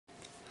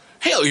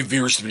Hey all you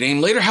viewers to be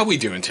named later, how we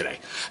doing today?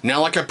 Now,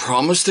 like I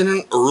promised in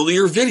an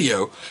earlier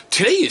video,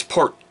 today is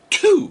part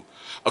 2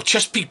 of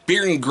Chesapeake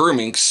Beard and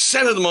Grooming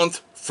Scent of the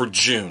Month for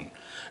June.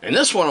 And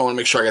this one I want to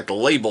make sure I got the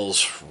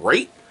labels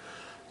right.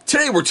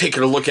 Today we're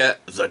taking a look at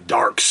the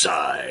dark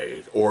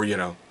side, or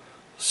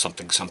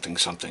something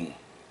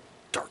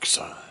dark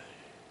side.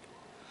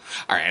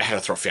 Alright, I had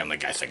to throw a Family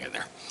Guy thing in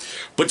there.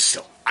 But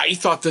still, I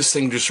thought this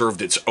thing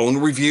deserved its own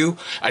review.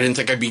 I didn't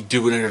think I'd be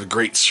doing it a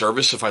great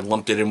service if I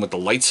lumped it in with the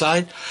light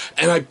side.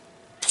 And I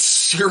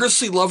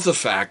seriously love the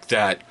fact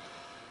that,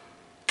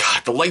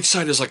 God, the light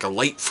side is like a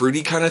light,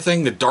 fruity kind of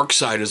thing. The dark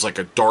side is like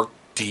a dark,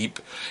 deep,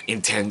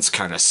 intense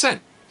kind of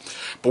scent.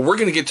 But we're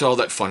going to get to all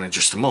that fun in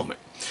just a moment.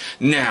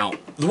 Now,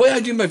 the way I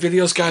do my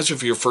videos, guys,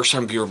 if you're a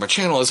first-time viewer of my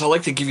channel, is I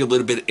like to give you a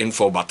little bit of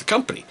info about the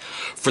company.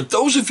 For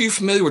those of you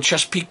familiar with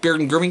Chesapeake Beard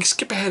and Grooming,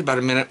 skip ahead about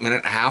a minute and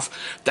a half.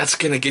 That's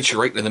going to get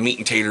you right into the meat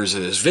and taters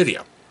of this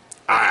video.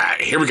 Alright,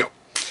 here we go.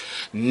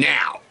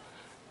 Now,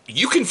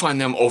 you can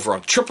find them over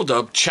on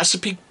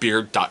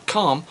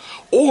www.chesapeakebeard.com,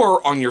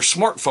 or on your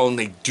smartphone,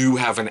 they do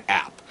have an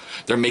app.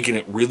 They're making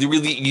it really,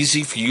 really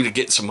easy for you to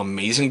get some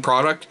amazing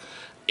product,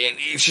 and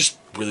it's just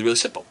really, really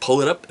simple.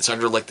 Pull it up. It's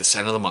under, like, the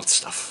Scent of the Month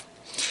stuff.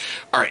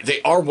 Alright,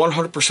 they are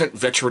 100%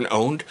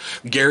 veteran-owned.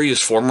 Gary is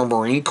former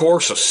Marine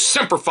Corps, so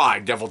Semper Fi,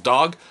 Devil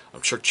Dog.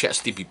 I'm sure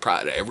Chesty'd be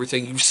proud of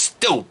everything you're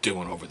still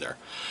doing over there.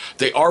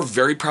 They are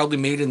very proudly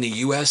made in the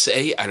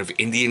USA out of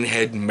Indian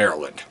Head,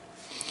 Maryland.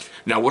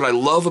 Now, what I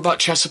love about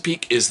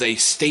Chesapeake is they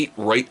state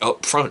right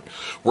up front,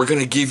 we're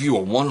going to give you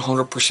a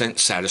 100%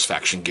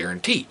 satisfaction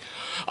guarantee.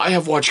 I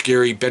have watched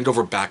Gary bend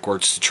over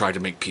backwards to try to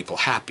make people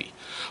happy.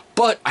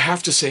 But I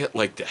have to say it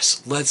like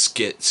this. Let's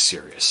get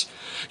serious.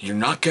 You're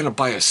not going to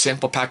buy a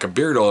sample pack of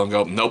beard oil and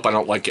go, nope, I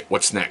don't like it,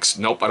 what's next?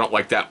 Nope, I don't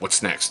like that,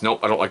 what's next? Nope,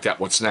 I don't like that,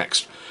 what's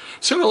next?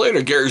 Sooner or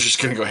later, Gary's just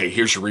going to go, hey,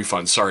 here's your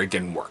refund. Sorry, it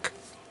didn't work.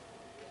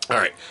 All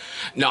right.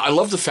 Now, I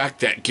love the fact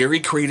that Gary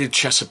created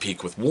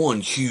Chesapeake with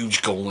one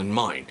huge goal in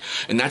mind,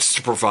 and that's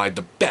to provide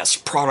the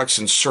best products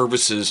and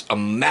services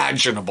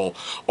imaginable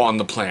on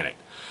the planet.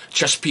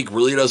 Chesapeake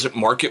really doesn't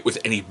market with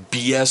any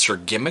BS or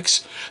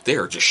gimmicks. They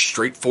are just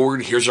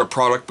straightforward. Here's our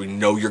product. We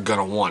know you're going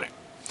to want it.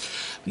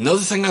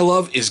 Another thing I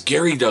love is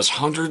Gary does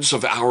hundreds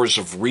of hours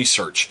of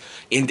research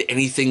into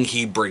anything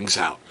he brings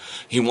out.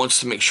 He wants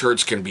to make sure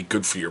it's going to be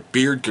good for your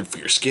beard, good for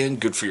your skin,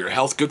 good for your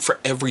health, good for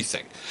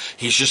everything.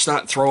 He's just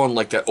not throwing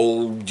like that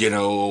old,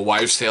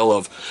 wives' tale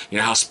of,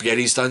 how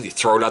spaghetti's done. You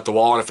throw it out the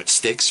wall and if it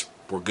sticks,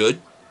 we're good.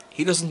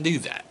 He doesn't do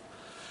that.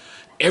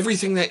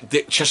 Everything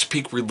that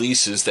Chesapeake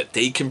releases that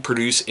they can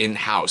produce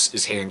in-house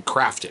is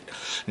handcrafted.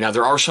 Now,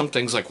 there are some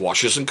things like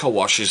washes and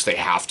co-washes, they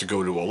have to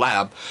go to a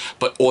lab,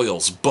 but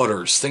oils,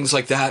 butters, things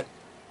like that,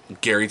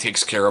 Gary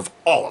takes care of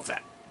all of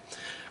that.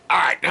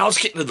 Alright, now let's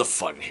get into the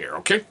fun here,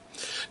 okay?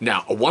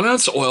 Now, a 1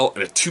 ounce oil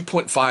and a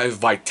 2.5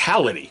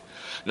 vitality.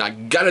 Now, I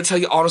gotta tell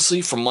you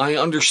honestly, from my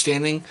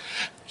understanding,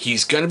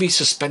 he's gonna be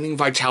suspending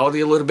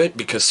vitality a little bit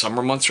because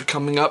summer months are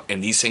coming up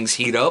and these things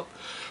heat up.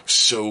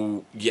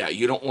 So, yeah,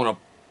 you don't want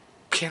to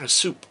can of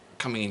soup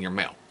coming in your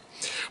mail.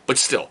 But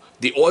still,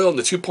 the oil and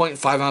the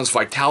 2.5 ounce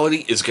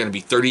vitality is going to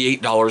be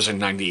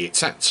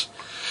 $38.98.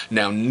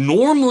 Now,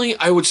 normally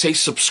I would say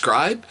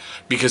subscribe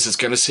because it's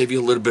going to save you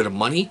a little bit of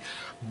money,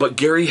 but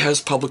Gary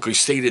has publicly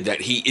stated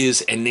that he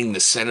is ending the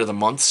Scent of the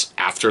Months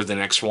after the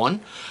next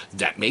one.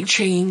 That may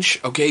change,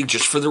 okay,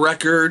 just for the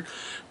record.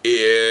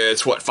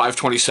 It's what,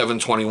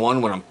 5/27/21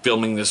 when I'm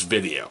filming this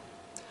video.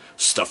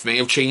 Stuff may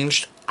have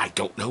changed. I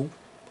don't know.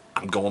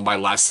 I'm going by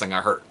last thing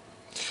I heard.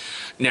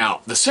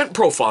 Now, the scent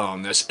profile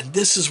on this, and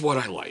this is what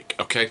I like,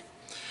 okay?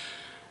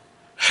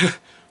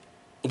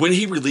 When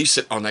he released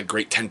it on that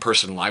great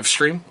 10-person live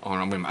stream,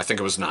 I think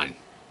it was 9.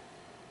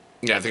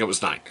 Yeah, I think it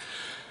was 9.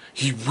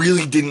 He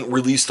really didn't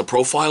release the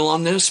profile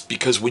on this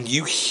because when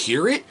you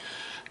hear it,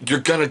 you're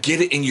going to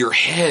get it in your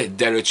head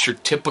that it's your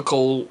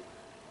typical,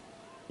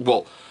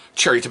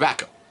 cherry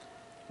tobacco.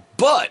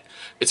 But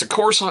it's a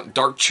Coruscant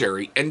dark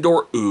cherry,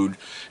 Endor oud,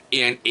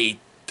 and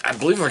I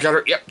believe I got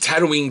it,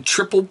 Tatooine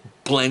triple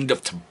blend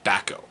of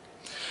tobacco.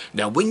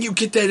 Now, when you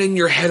get that in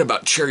your head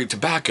about cherry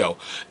tobacco,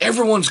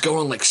 everyone's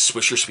going like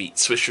Swisher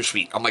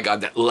Sweet. Oh my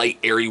God, that light,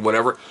 airy,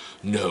 whatever.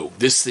 No,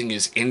 this thing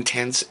is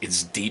intense,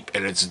 it's deep,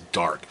 and it's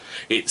dark.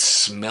 It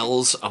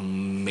smells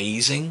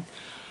amazing.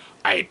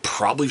 I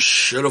probably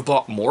should have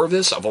bought more of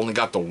this. I've only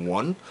got the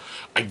one.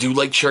 I do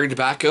like cherry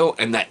tobacco,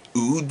 and that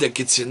oud that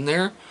gets in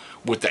there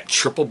with that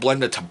triple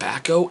blend of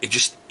tobacco,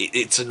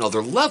 it's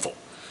another level.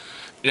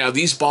 Now,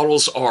 these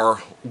bottles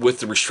are with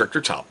the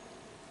restrictor top.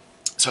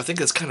 So I think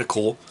that's kind of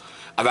cool.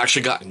 I've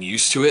actually gotten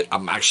used to it.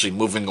 I'm actually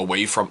moving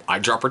away from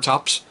eyedropper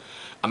tops.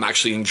 I'm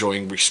actually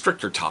enjoying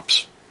restrictor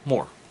tops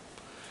more.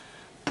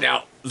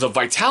 Now, the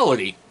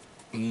vitality,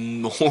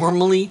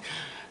 normally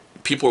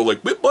people are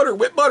like, whip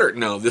butter.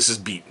 No, this is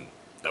beaten,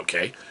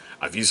 okay?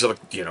 I've used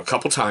it a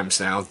couple times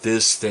now.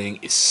 This thing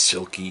is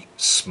silky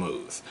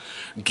smooth.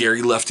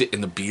 Gary left it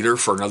in the beater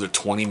for another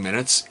 20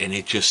 minutes, and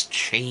it just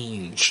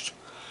changed.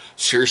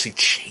 Seriously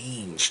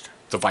changed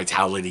the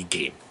vitality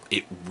game.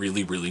 It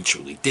really, really,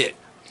 truly did.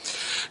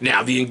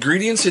 Now, the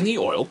ingredients in the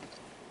oil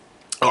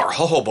are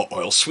jojoba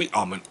oil, sweet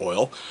almond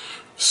oil,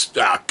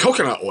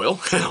 coconut oil,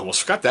 I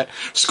almost forgot that,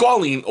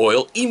 squalene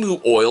oil, emu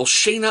oil,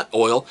 shea nut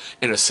oil,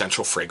 and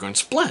essential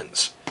fragrance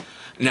blends.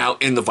 Now,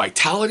 in the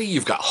Vitality,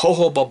 you've got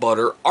jojoba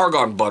butter,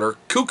 argan butter,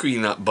 kukui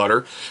nut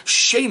butter,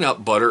 shea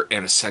nut butter,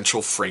 and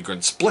essential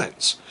fragrance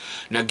blends.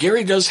 Now,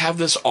 Gary does have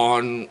this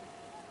on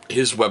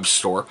his web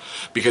store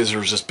because there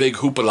was this big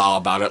hoopla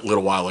about it a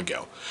little while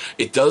ago.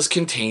 It does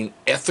contain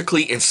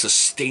ethically and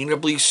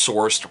sustainably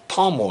sourced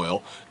palm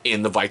oil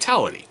in the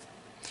Vitality.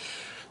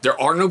 There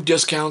are no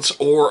discounts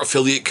or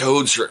affiliate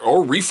codes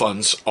or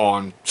refunds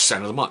on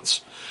Scent of the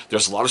Months.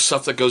 There's a lot of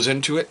stuff that goes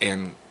into it,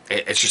 and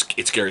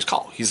it's Gary's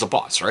call. He's the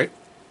boss, right?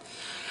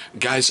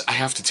 Guys, I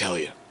have to tell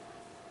you,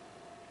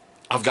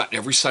 I've gotten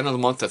every Scent of the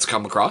Month that's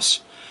come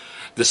across.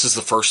 This is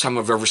the first time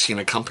I've ever seen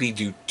a company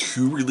do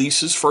 2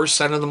 releases for a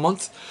Scent of the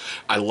Month.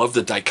 I love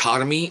the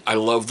dichotomy. I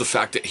love the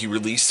fact that he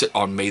released it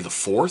on May the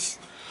 4th.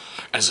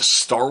 As a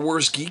Star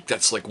Wars geek,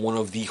 that's like one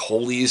of the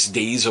holiest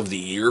days of the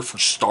year for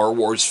Star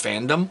Wars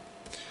fandom.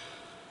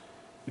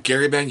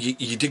 Gary, man,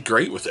 you did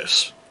great with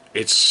this.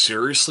 It's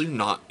seriously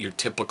not your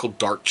typical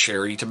dark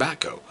cherry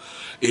tobacco.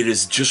 It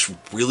is just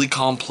really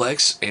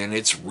complex, and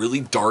it's really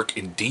dark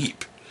and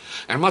deep.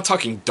 And I'm not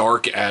talking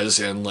dark as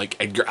in like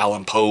Edgar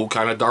Allan Poe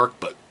kind of dark,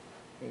 but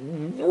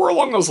we're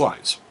along those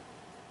lines.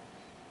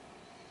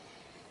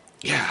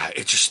 Yeah,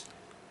 it just...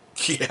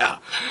 Yeah.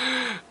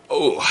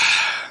 Oh.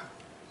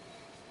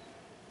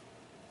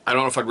 I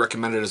don't know if I'd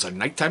recommend it as a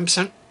nighttime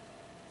scent,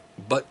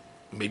 but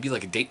maybe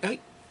like a date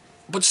night.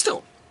 But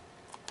still.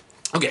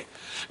 Okay,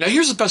 now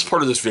here's the best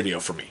part of this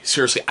video for me.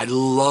 Seriously, I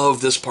love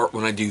this part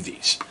when I do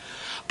these.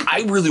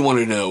 I really want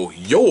to know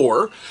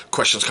your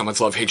questions,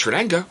 comments, love, hatred,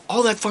 anger,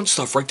 all that fun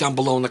stuff right down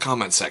below in the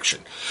comment section.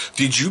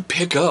 Did you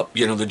pick up,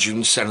 the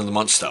June Scent of the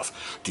Month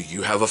stuff? Do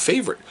you have a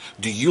favorite?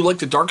 Do you like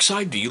the dark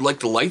side? Do you like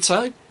the light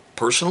side?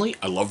 Personally,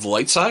 I love the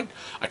light side.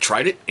 I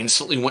tried it,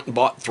 instantly went and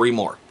bought 3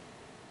 more.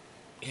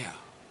 Yeah.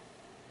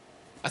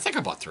 I think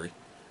I bought 3. It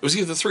was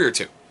either 3 or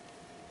 2.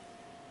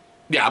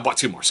 Yeah, I bought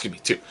 2 more. Excuse me,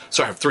 2.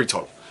 So I have 3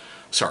 total.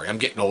 Sorry, I'm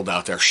getting old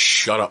out there.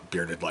 Shut up,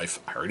 Bearded Life.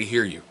 I already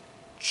hear you.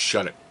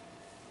 Shut it.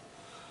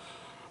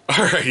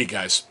 Alrighty,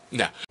 guys.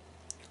 Now,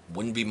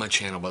 wouldn't be my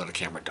channel without a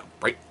camera dump,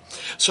 right?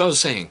 So I was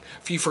saying,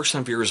 for you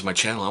first-time viewers of my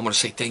channel, I want to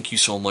say thank you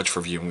so much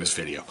for viewing this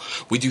video.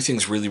 We do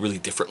things really, really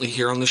differently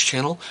here on this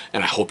channel,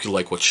 and I hope you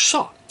like what you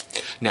saw.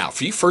 Now,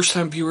 for you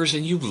first-time viewers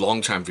and you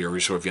long-time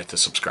viewers who have yet to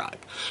subscribe,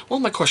 well,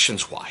 my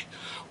question's why?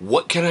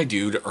 What can I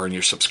do to earn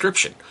your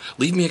subscription?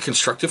 Leave me a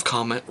constructive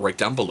comment right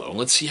down below, and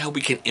let's see how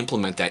we can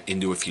implement that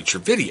into a future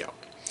video.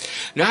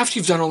 Now, after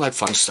you've done all that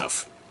fun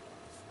stuff,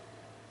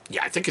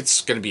 yeah, I think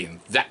it's going to be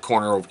in that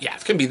corner. Yeah,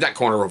 it's going to be that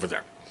corner over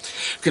there.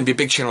 It's going to be a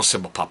big channel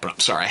symbol popping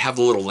up. Sorry, I have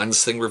the little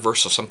lens thing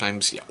reversed, so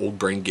sometimes, old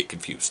brain get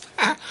confused.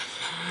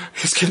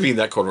 It's going to be in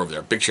that corner over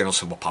there. Big channel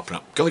symbol popping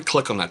up. Go ahead,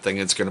 click on that thing,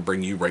 and it's going to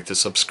bring you right to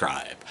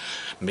subscribe.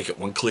 Make it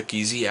one-click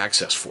easy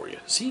access for you.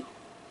 See?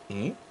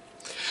 Now,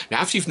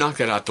 after you've knocked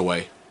that out the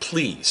way,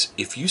 please,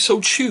 if you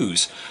so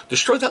choose,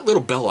 destroy that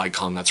little bell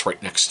icon that's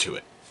right next to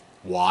it.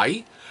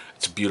 Why?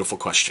 It's a beautiful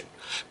question.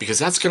 Because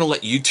that's going to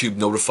let YouTube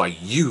notify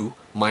you,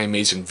 my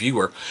amazing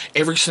viewer,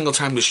 every single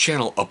time this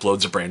channel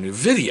uploads a brand new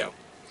video.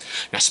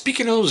 Now,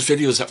 speaking of those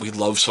videos that we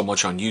love so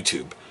much on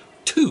YouTube,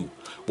 2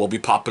 will be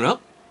popping up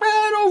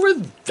right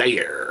over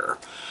there.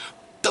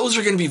 Those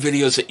are going to be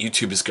videos that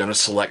YouTube is going to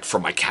select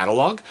from my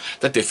catalog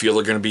that they feel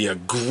are going to be a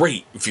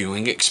great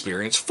viewing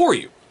experience for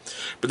you.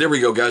 But there we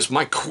go, guys.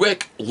 My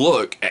quick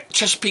look at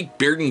Chesapeake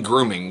Beard and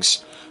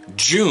Grooming's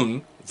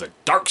June, the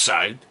Dark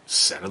Side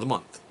Scent of the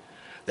Month.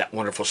 That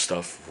wonderful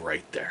stuff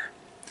right there.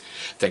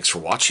 Thanks for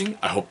watching.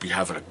 I hope you're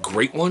having a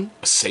great one,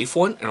 a safe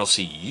one, and I'll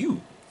see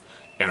you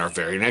in our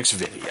very next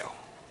video.